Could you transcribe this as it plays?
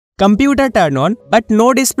Computer turn on but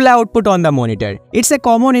no display output on the monitor. It's a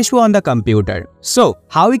common issue on the computer. So,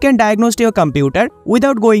 how we can diagnose your computer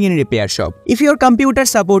without going in repair shop? If your computer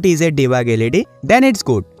support EZ Debug LED, then it's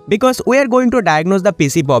good, because we are going to diagnose the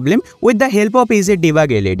PC problem with the help of EZ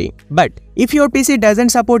Debug LED. But if your PC doesn't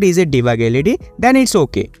support EZ Debug LED, then it's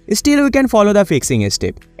okay. Still, we can follow the fixing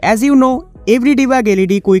step. As you know, every debug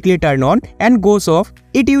LED quickly turn on and goes off.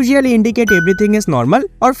 It usually indicates everything is normal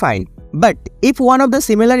or fine. But if one of the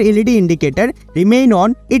similar LED indicator remain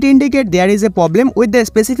on, it indicates there is a problem with the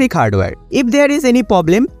specific hardware. If there is any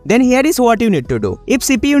problem, then here is what you need to do. If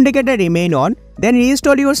CPU indicator remain on, then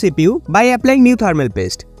reinstall your CPU by applying new thermal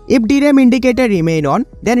paste. If DRAM indicator remain on,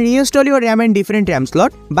 then reinstall your RAM and different RAM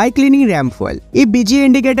slot by cleaning RAM foil. If BGA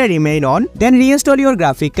indicator remain on, then reinstall your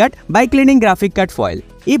graphic card by cleaning graphic card foil.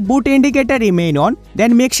 If boot indicator remain on,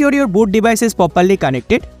 then make sure your boot device is properly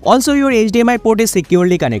connected. Also, your HDMI port is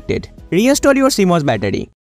securely connected. Reinstall your CMOS battery.